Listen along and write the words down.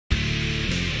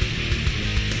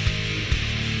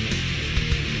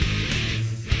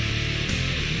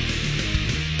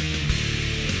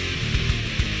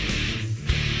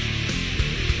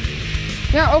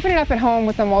No, opening up at home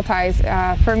with the multis,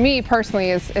 for me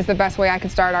personally, is the best way I can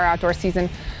start our outdoor season.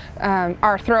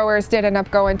 Our throwers did end up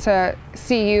going to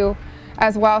CU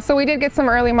as well, so we did get some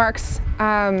early marks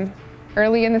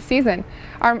early in the season.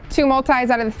 Our 2 multis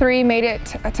out of the 3 made it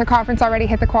to conference already,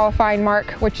 hit the qualifying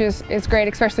mark, which is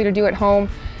great, especially to do at home.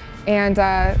 And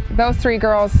those 3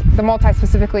 girls, the multi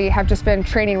specifically, have just been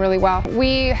training really well.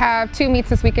 We have 2 meets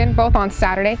this weekend, both on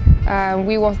Saturday.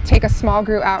 We will take a small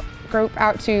group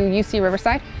out to UC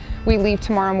Riverside. We leave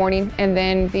tomorrow morning, and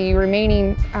then the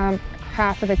remaining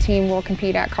half of the team will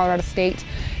compete at Colorado State.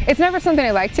 It's never something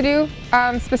I like to do,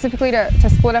 specifically to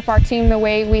split up our team the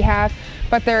way we have,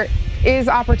 but there is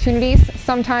opportunities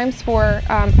sometimes for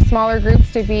smaller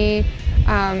groups to be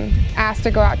asked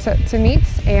to go out to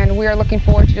meets, and we are looking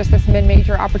forward to just this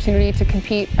mid-major opportunity to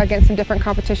compete against some different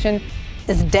competition.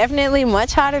 It's definitely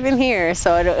much hotter than here,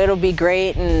 so it'll be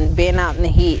great, and being out in the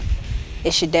heat,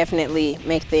 it should definitely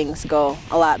make things go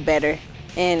a lot better.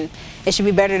 And it should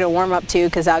be better to warm up too,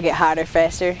 because I'll get hotter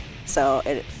faster, so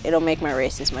it'll make my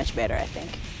races much better, I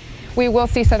think. We will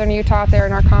see Southern Utah out there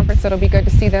in our conference, so it'll be good to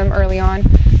see them early on.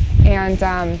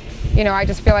 And you know, I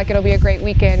just feel like it'll be a great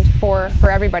weekend for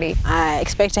everybody. I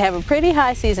expect to have a pretty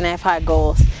high season. I have high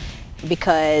goals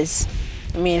because,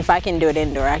 I mean, if I can do it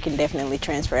indoor, I can definitely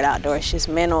transfer it outdoors. It's just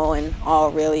mental and all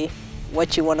really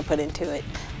what you want to put into it.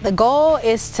 The goal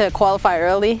is to qualify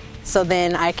early, so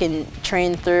then I can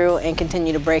train through and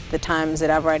continue to break the times that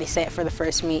I've already set for the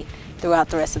first meet throughout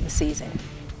the rest of the season.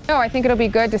 No, I think it'll be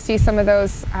good to see some of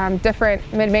those different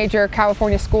mid-major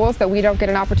California schools that we don't get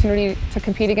an opportunity to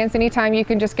compete against. Anytime you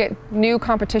can just get new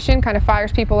competition, kind of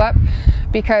fires people up,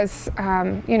 because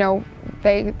you know,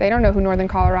 they don't know who Northern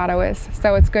Colorado is.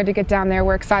 So it's good to get down there.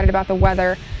 We're excited about the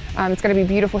weather. It's going to be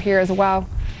beautiful here as well.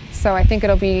 So I think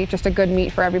it'll be just a good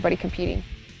meet for everybody competing.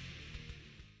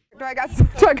 Do I got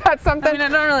something? I mean, I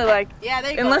don't really like, yeah, there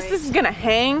you go, unless right? this is gonna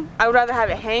hang, I would rather have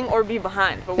it hang or be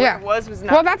behind, but where it was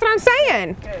not. Well, that's what I'm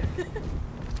saying. Good.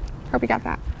 Hope you got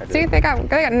that. See, they got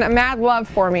mad love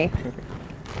for me.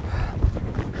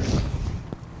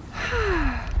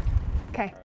 Okay.